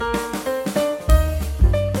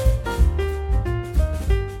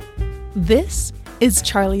This is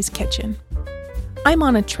Charlie's Kitchen. I'm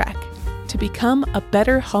on a trek to become a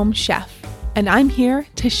better home chef, and I'm here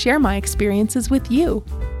to share my experiences with you.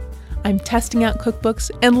 I'm testing out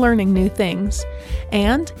cookbooks and learning new things,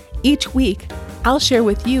 and each week I'll share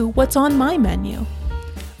with you what's on my menu.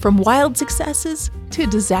 From wild successes to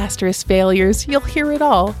disastrous failures, you'll hear it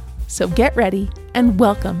all. So get ready and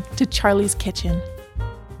welcome to Charlie's Kitchen.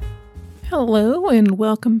 Hello and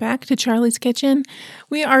welcome back to Charlie's Kitchen.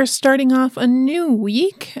 We are starting off a new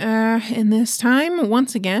week, and this time,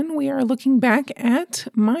 once again, we are looking back at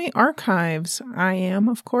my archives. I am,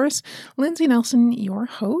 of course, Lindsay Nelson, your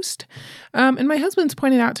host, and my husband's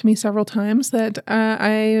pointed out to me several times that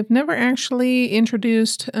I've never actually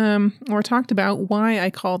introduced or talked about why I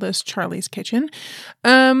call this Charlie's Kitchen,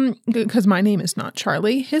 because my name is not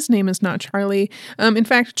Charlie. His name is not Charlie. In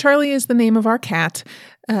fact, Charlie is the name of our cat.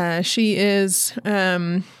 She is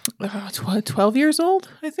 12 years old,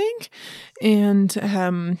 I think,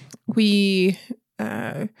 and we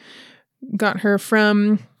got her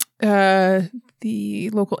from the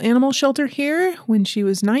local animal shelter here when she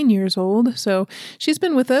was 9 years old. So she's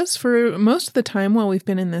been with us for most of the time while we've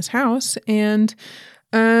been in this house, and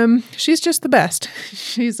she's just the best.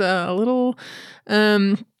 She's a little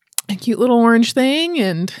a cute little orange thing,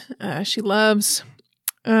 and she loves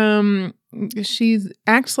she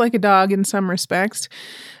acts like a dog in some respects.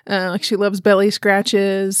 Like she loves belly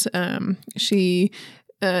scratches. She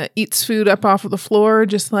eats food up off of the floor,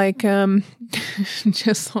 just like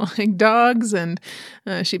just like dogs, and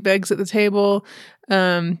she begs at the table.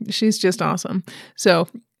 She's just awesome. So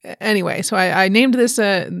anyway, so I named this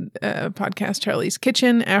podcast Charlie's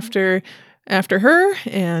Kitchen after her,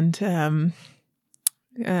 and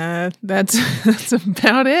that's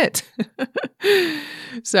about it.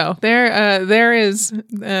 So there is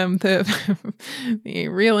the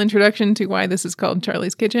real introduction to why this is called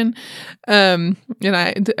Charlie's Kitchen. And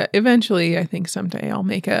eventually I think someday I'll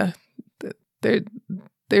make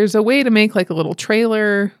there's a way to make like a little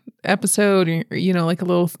trailer episode, or, like a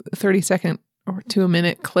little 30-second or to a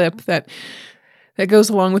minute clip that goes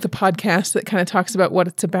along with the podcast that kind of talks about what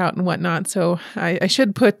it's about and whatnot. So I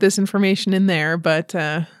should put this information in there, but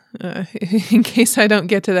in case I don't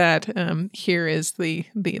get to that, here is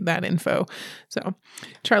that info. So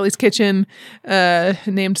Charlie's Kitchen,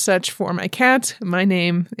 named such for my cat. My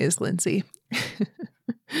name is Lindsay.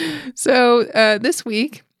 So this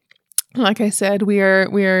week, like I said, we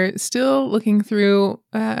are still looking through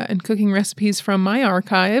and cooking recipes from my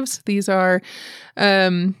archives. These are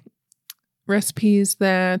recipes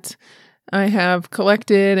that I have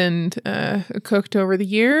collected and cooked over the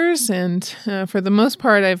years, and for the most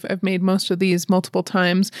part, I've made most of these multiple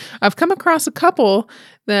times. I've come across a couple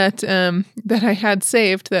that I had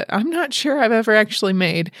saved that I'm not sure I've ever actually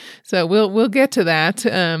made. So we'll get to that.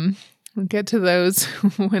 We'll get to those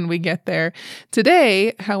when we get there.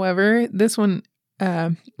 Today, however, this one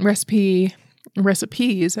recipes,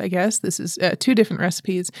 I guess. This is two different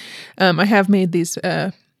recipes. I have made these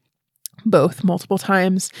both multiple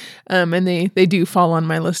times, and they do fall on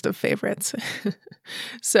my list of favorites.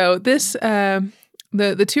 So this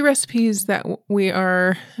the two recipes that we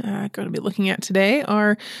are going to be looking at today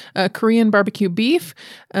are Korean barbecue beef,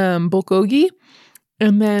 bulgogi,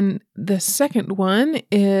 and then the second one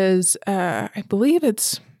is I believe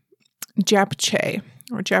it's japchae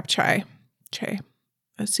or japchae,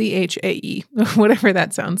 CHAE, whatever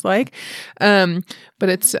that sounds like, but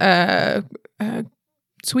it's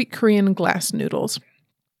sweet Korean glass noodles.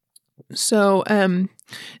 So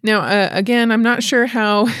now again, I'm not sure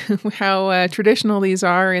how traditional these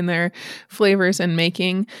are in their flavors and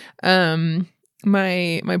making.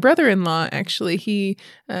 My brother-in-law, actually, he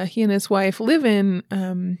and his wife live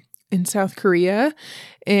in South Korea,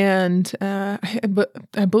 and I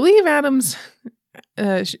believe Adams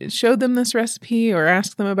showed them this recipe or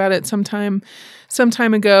asked them about it some time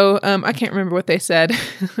ago. I can't remember what they said.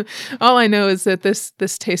 All I know is that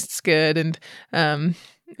this tastes good, and I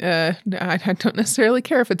don't necessarily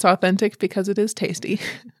care if it's authentic because it is tasty.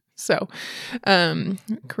 So,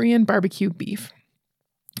 Korean barbecue beef.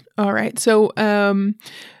 All right. So,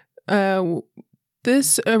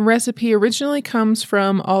 this recipe originally comes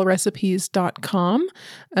from allrecipes.com.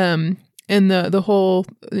 And the whole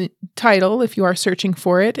title, if you are searching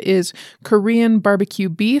for it, is Korean barbecue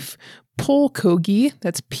beef bulgogi.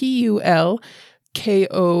 That's PULKOGI.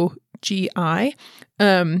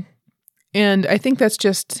 And I think that's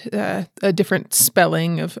just a different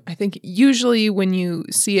spelling of, I think usually when you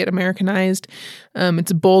see it Americanized,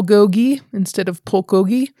 it's bulgogi instead of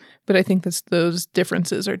bulgogi. But I think those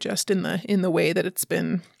differences are just in the way that it's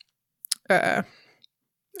been,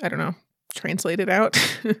 translated out.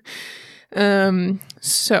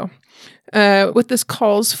 What this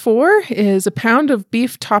calls for is a pound of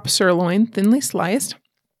beef top sirloin, thinly sliced.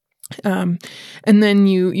 And then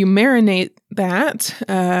you marinate that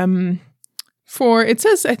for, it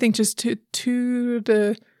says, I think just 2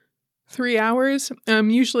 to 3 hours.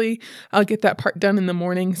 Usually I'll get that part done in the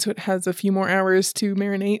morning, so it has a few more hours to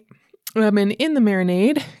marinate. And in the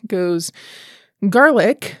marinade goes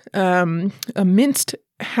garlic, a minced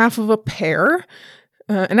half of a pear.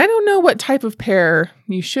 And I don't know what type of pear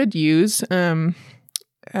you should use. I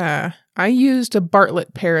used a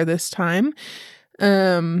Bartlett pear this time.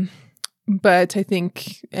 But I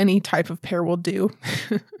think any type of pear will do.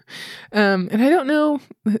 And I don't know,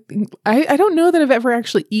 I don't know that I've ever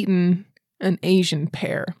actually eaten an Asian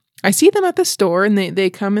pear. I see them at the store, and they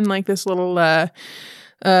come in like this little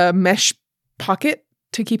mesh pocket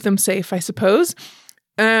to keep them safe, I suppose.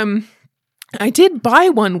 I did buy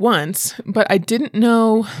one once, but I didn't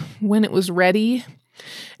know when it was ready.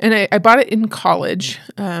 And I bought it in college.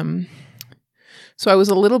 So I was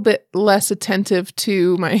a little bit less attentive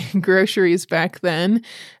to my groceries back then.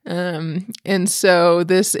 And so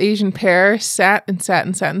this Asian pear sat. And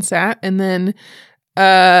then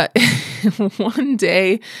one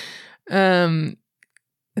day,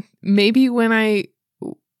 maybe when I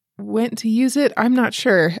went to use it, I'm not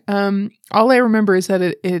sure. All I remember is that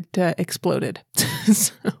it exploded.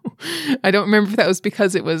 So I don't remember if that was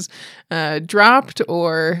because it was dropped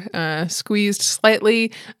or squeezed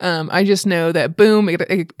slightly. I just know that boom,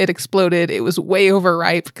 it exploded. It was way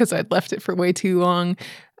overripe because I'd left it for way too long.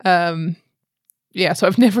 So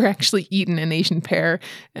I've never actually eaten an Asian pear,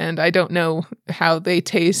 and I don't know how they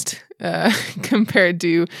taste compared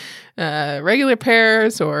to regular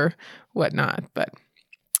pears or whatnot. But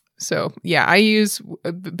so, yeah, I use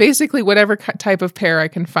basically whatever type of pear I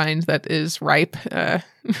can find that is ripe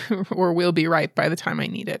or will be ripe by the time I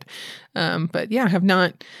need it. But yeah, have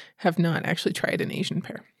not actually tried an Asian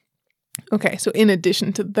pear. Okay, so in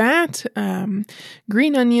addition to that,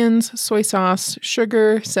 green onions, soy sauce,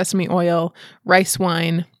 sugar, sesame oil, rice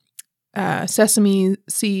wine, sesame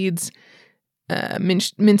seeds,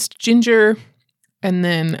 minced ginger, and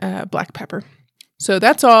then black pepper. So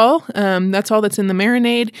that's all. That's all that's in the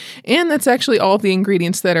marinade, and that's actually all the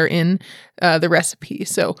ingredients that are in the recipe.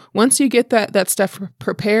 So once you get that stuff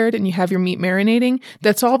prepared and you have your meat marinating,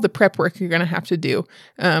 that's all the prep work you're going to have to do,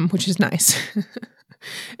 which is nice.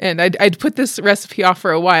 And I'd put this recipe off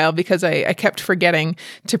for a while because I kept forgetting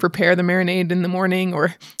to prepare the marinade in the morning,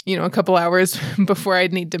 or a couple hours before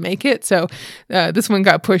I'd need to make it. So this one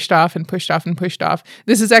got pushed off.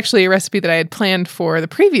 This is actually a recipe that I had planned for the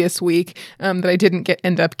previous week that I didn't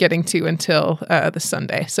end up getting to until the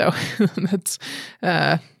Sunday. So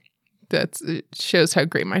it shows how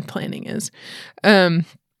great my planning is.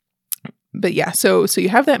 But yeah, so you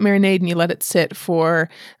have that marinade and you let it sit for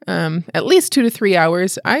at least 2 to 3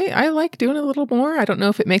 hours. I like doing a little more. I don't know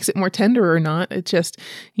if it makes it more tender or not. It's just,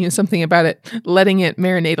 something about it, letting it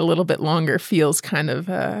marinate a little bit longer feels kind of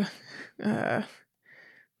not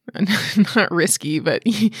risky, but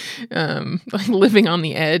like living on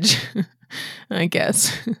the edge, I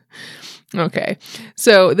guess. Okay.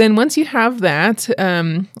 So then once you have that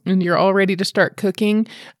and you're all ready to start cooking,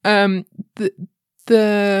 whatever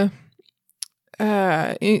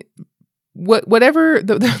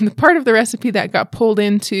the part of the recipe that got pulled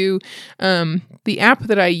into the app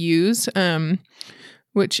that I use,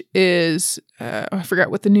 which is I forgot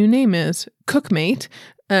what the new name is, Cookmate,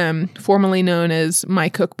 formerly known as My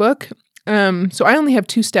Cookbook. So I only have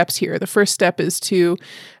 2 steps here. The first step is to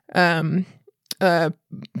prepare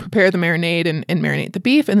the marinade and marinate the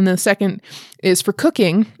beef, and then the second is for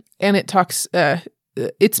cooking, and it talks.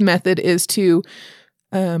 Its method is to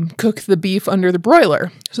cook the beef under the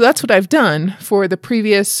broiler. So that's what I've done for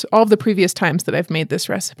all of the previous times that I've made this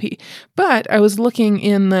recipe. But I was looking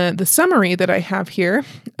in the summary that I have here.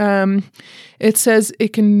 It says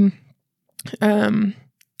it can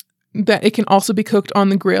also be cooked on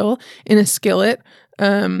the grill, in a skillet,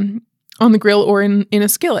 on the grill, or in a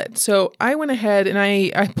skillet. So I went ahead and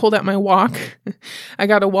I pulled out my wok. I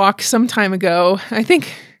got a wok some time ago. I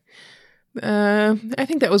think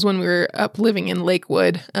that was when we were up living in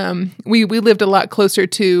Lakewood. We lived a lot closer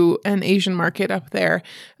to an Asian market up there.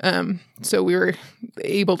 So we were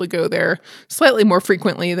able to go there slightly more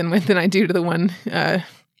frequently than I do to the one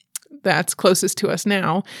that's closest to us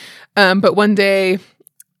now. But one day,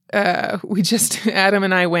 Adam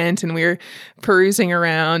and I went, and we were perusing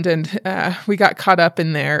around, and we got caught up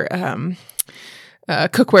in their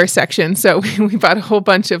cookware section. So we bought a whole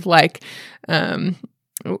bunch of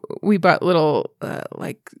we bought little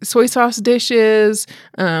like soy sauce dishes,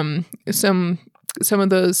 some some of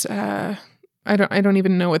those, I don't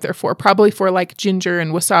even know what they're for. Probably for like ginger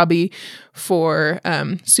and wasabi for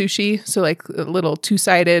sushi. So like little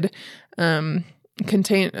two-sided not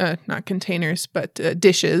containers, but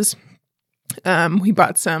dishes. We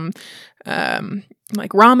bought some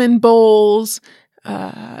like ramen bowls,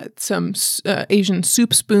 some Asian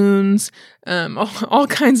soup spoons, all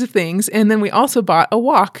kinds of things. And then we also bought a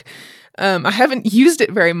wok. I haven't used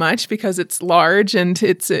it very much because it's large and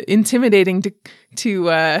it's intimidating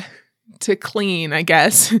to clean, I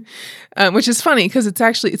guess, which is funny because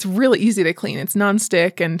it's really easy to clean. It's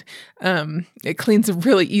nonstick and it cleans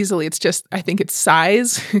really easily. It's just, I think it's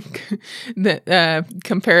size that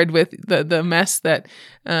compared with the mess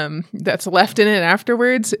that's left in it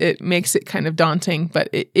afterwards, it makes it kind of daunting.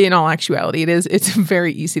 But in all actuality, it's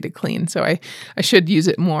very easy to clean. So I should use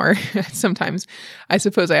it more. Sometimes I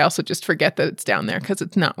suppose I also just forget that it's down there because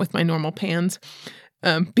it's not with my normal pans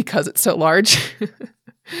because it's so large.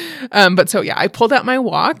 But so yeah, I pulled out my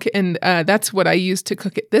wok and that's what I used to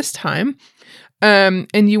cook it this time. And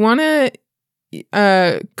you want to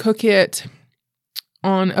cook it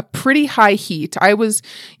on a pretty high heat. I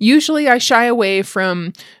shy away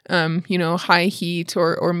from, high heat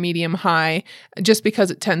or medium high just because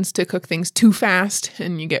it tends to cook things too fast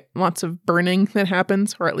and you get lots of burning that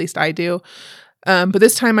happens, or at least I do. But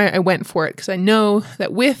this time I went for it because I know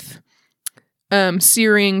that with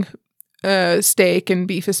searing steak and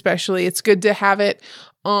beef especially, it's good to have it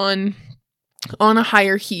on a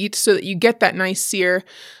higher heat so that you get that nice sear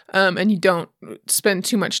and you don't spend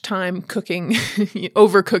too much time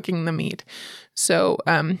overcooking the meat. So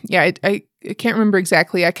I can't remember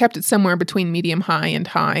exactly. I kept it somewhere between medium high and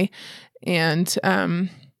high, and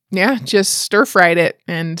just stir fried it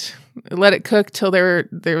and let it cook till there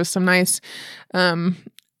was some nice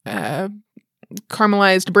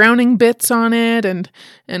caramelized browning bits on it and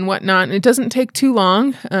whatnot. And it doesn't take too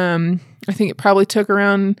long. I think it probably took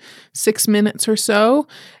around 6 minutes or so,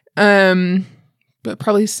 but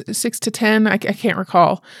probably 6 to 10. I can't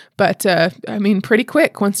recall, but pretty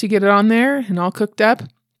quick once you get it on there and all cooked up.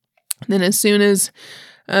 Then as soon as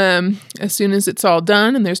it's all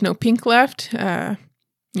done and there's no pink left, you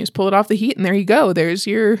just pull it off the heat and there you go. There's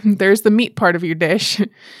the meat part of your dish.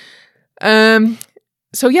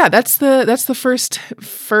 So yeah, that's the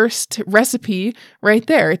first recipe right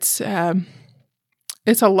there. It's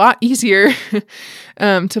a lot easier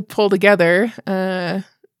to pull together, and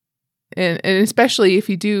especially if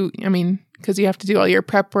you do, because you have to do all your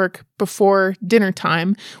prep work before dinner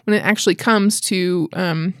time. When it actually comes to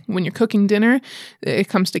when you're cooking dinner, it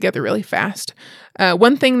comes together really fast.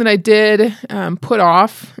 One thing that I did put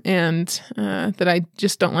off and that I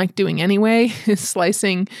just don't like doing anyway is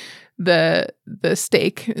slicing the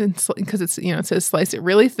steak, because it's, it says slice it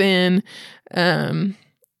really thin.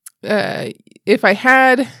 If I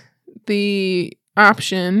had the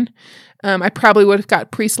option, I probably would have got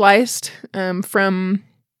pre-sliced from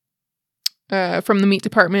the meat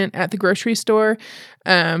department at the grocery store,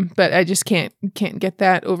 but I just can't get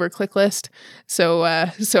that over ClickList, so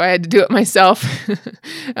I had to do it myself.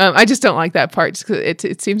 I just don't like that part because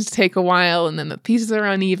it seems to take a while, and then the pieces are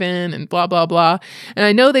uneven and blah blah blah. And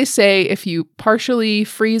I know they say if you partially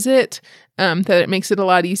freeze it, that it makes it a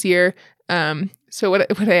lot easier. So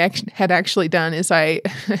what I had actually done is I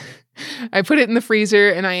I put it in the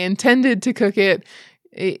freezer, and I intended to cook it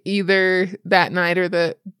either that night or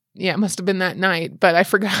it must have been that night, but I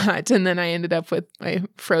forgot. And then I ended up with my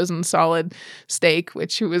frozen solid steak,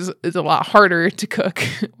 which is a lot harder to cook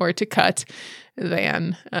or to cut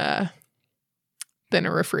than a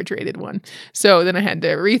refrigerated one. So then I had to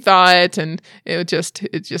rethaw it, and it just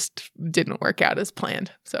didn't work out as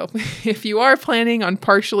planned. So if you are planning on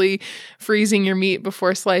partially freezing your meat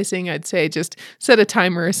before slicing, I'd say just set a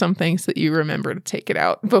timer or something so that you remember to take it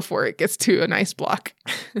out before it gets to a nice block.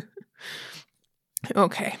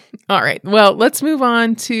 Okay. All right. Well, let's move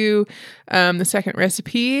on to the second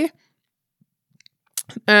recipe.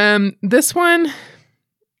 This one,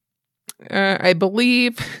 I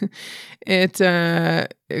believe it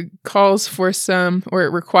calls for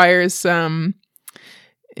it requires some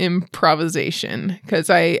improvisation,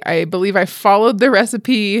 because I believe I followed the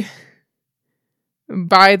recipe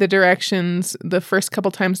by the directions the first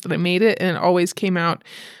couple times that I made it, and it always came out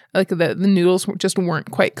like the noodles just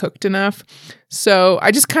weren't quite cooked enough. So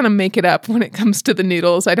I just kind of make it up when it comes to the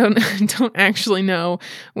noodles. I don't actually know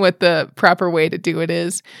what the proper way to do it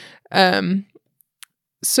is.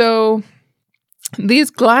 So these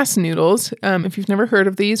glass noodles, if you've never heard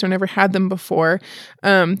of these or never had them before,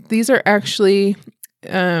 these are actually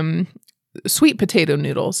sweet potato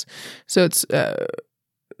noodles. So it's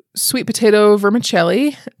sweet potato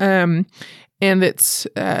vermicelli, And it's,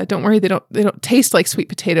 don't worry, they don't taste like sweet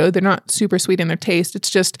potato. They're not super sweet in their taste.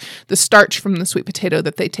 It's just the starch from the sweet potato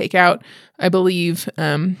that they take out, I believe.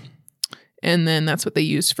 And then that's what they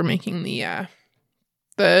use for making the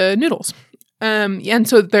noodles. And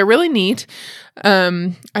so they're really neat.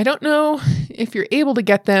 I don't know if you're able to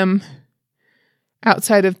get them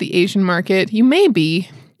outside of the Asian market. You may be.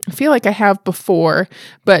 I feel like I have before,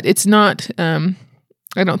 but it's not, I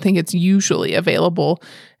don't think it's usually available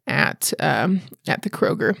at the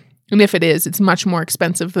Kroger. And if it is, it's much more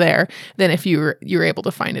expensive there than if you're able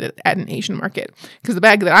to find it at an Asian market. Because the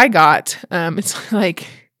bag that I got, it's like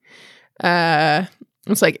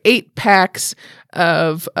 8 packs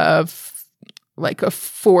of like a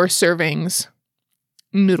 4 servings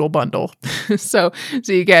noodle bundle. so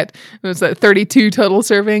you get, it was 32 total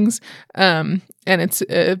servings. And it's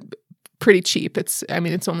pretty cheap. It's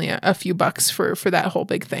only a few bucks for that whole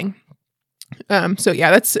big thing. So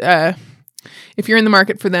yeah, that's, if you're in the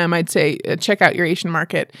market for them, I'd say check out your Asian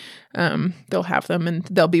market. They'll have them and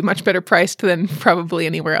they'll be much better priced than probably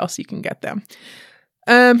anywhere else you can get them.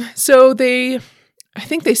 So I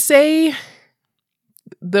think they say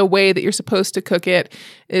the way that you're supposed to cook it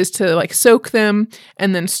is to like soak them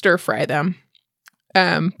and then stir fry them.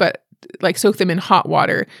 But like soak them in hot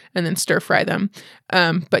water and then stir fry them.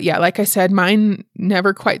 But yeah, like I said, mine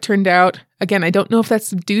never quite turned out. Again, I don't know if that's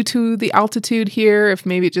due to the altitude here, if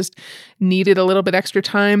maybe it just needed a little bit extra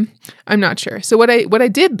time. I'm not sure. So what I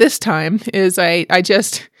did this time is I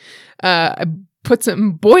just I put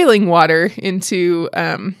some boiling water into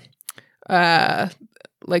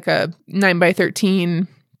like a 9x13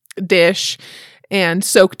 dish and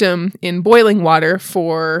soaked them in boiling water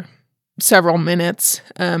for several minutes.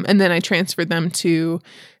 And then I transferred them to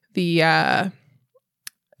to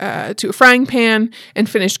a frying pan and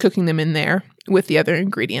finished cooking them in there with the other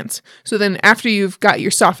ingredients. So then after you've got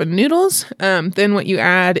your softened noodles, then what you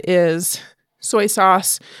add is soy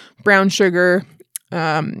sauce, brown sugar,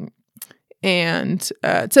 and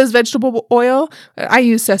it says vegetable oil. I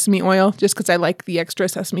use sesame oil just because I like the extra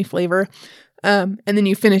sesame flavor. And then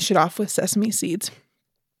you finish it off with sesame seeds.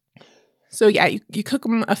 So yeah, you cook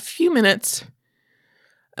them a few minutes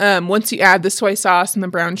once you add the soy sauce and the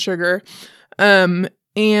brown sugar.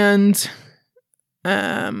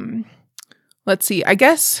 Let's see, I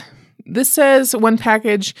guess this says 1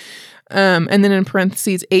 package, and then in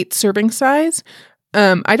parentheses, 8 serving size.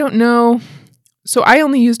 I don't know. So I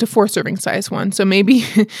only used a 4 serving size one. So maybe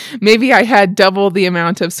I had double the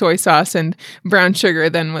amount of soy sauce and brown sugar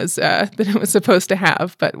than it was supposed to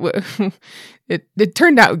have, but it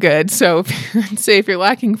turned out good. So say if you're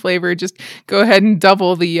lacking flavor, just go ahead and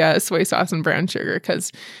double the soy sauce and brown sugar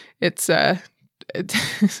because it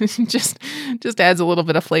just adds a little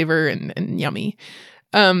bit of flavor and yummy.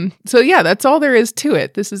 So yeah, that's all there is to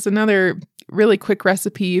it. This is another really quick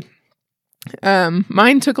recipe.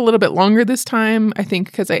 Mine took a little bit longer this time, I think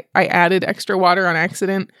because I added extra water on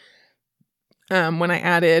accident when I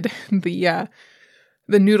added the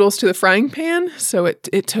noodles to the frying pan. So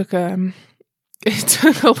it took a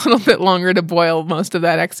little bit longer to boil most of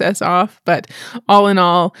that excess off. But all in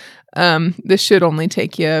all, this should only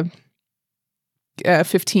take you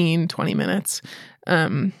 15, 20 minutes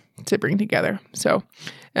to bring together. So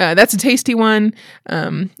that's a tasty one.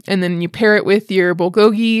 And then you pair it with your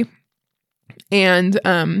bulgogi. And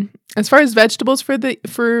as far as vegetables for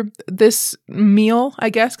this meal, I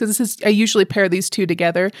guess, because I usually pair these two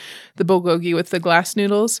together, the bulgogi with the glass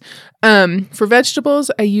noodles. For vegetables,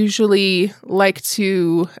 I usually like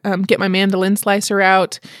to get my mandolin slicer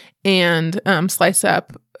out and slice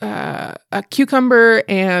up a cucumber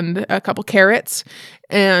and a couple carrots.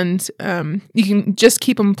 And you can just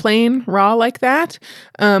keep them plain, raw like that.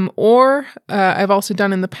 Or I've also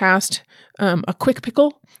done in the past a quick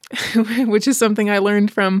pickle, which is something I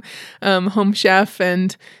learned from Home Chef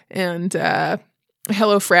and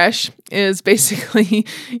HelloFresh. Is basically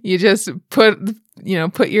you just put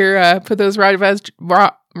those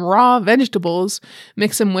raw vegetables,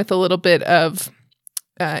 mix them with a little bit of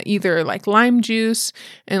either like lime juice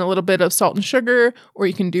and a little bit of salt and sugar, or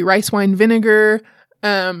you can do rice wine vinegar,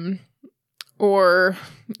 or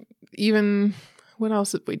even what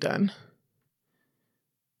else have we done?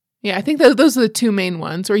 Yeah, I think those are the two main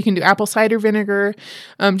ones. Or you can do apple cider vinegar,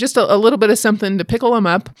 just a little bit of something to pickle them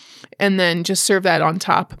up, and then just serve that on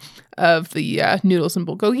top of the noodles and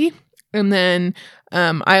bulgogi. And then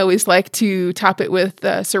I always like to top it with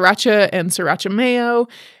sriracha and sriracha mayo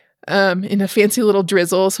in a fancy little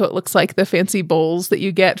drizzle, so it looks like the fancy bowls that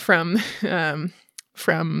you get from Korean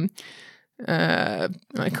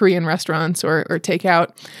restaurants or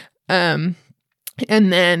takeout.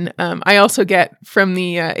 And then I also get from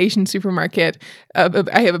the Asian supermarket,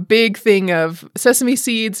 I have a big thing of sesame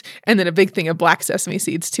seeds and then a big thing of black sesame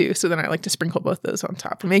seeds too. So then I like to sprinkle both those on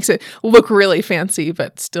top. It makes it look really fancy,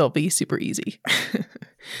 but still be super easy.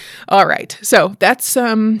 All right. So that's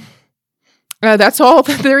all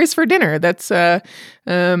that there is for dinner. That's our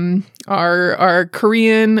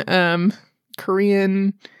Korean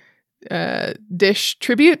dish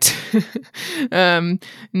tribute.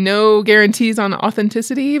 No guarantees on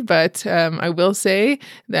authenticity, but I will say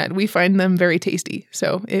that we find them very tasty.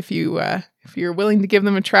 So if you're willing to give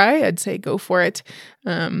them a try, I'd say go for it.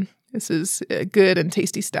 This is good and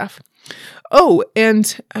tasty stuff. Oh,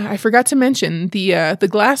 and I forgot to mention the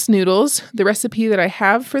glass noodles. The recipe that I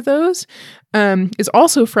have for those is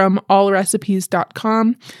also from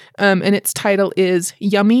allrecipes.com, and its title is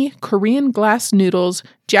Yummy Korean Glass Noodles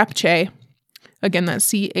Japchae. Again, that's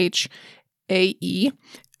CHAE,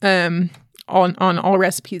 on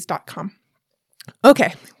allrecipes.com.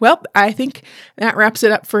 Okay, well, I think that wraps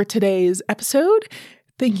it up for today's episode.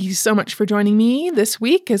 Thank you so much for joining me this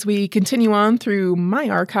week as we continue on through my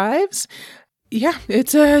archives. Yeah,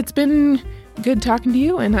 it's been good talking to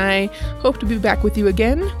you, and I hope to be back with you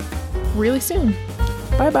again really soon.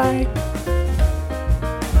 Bye-bye.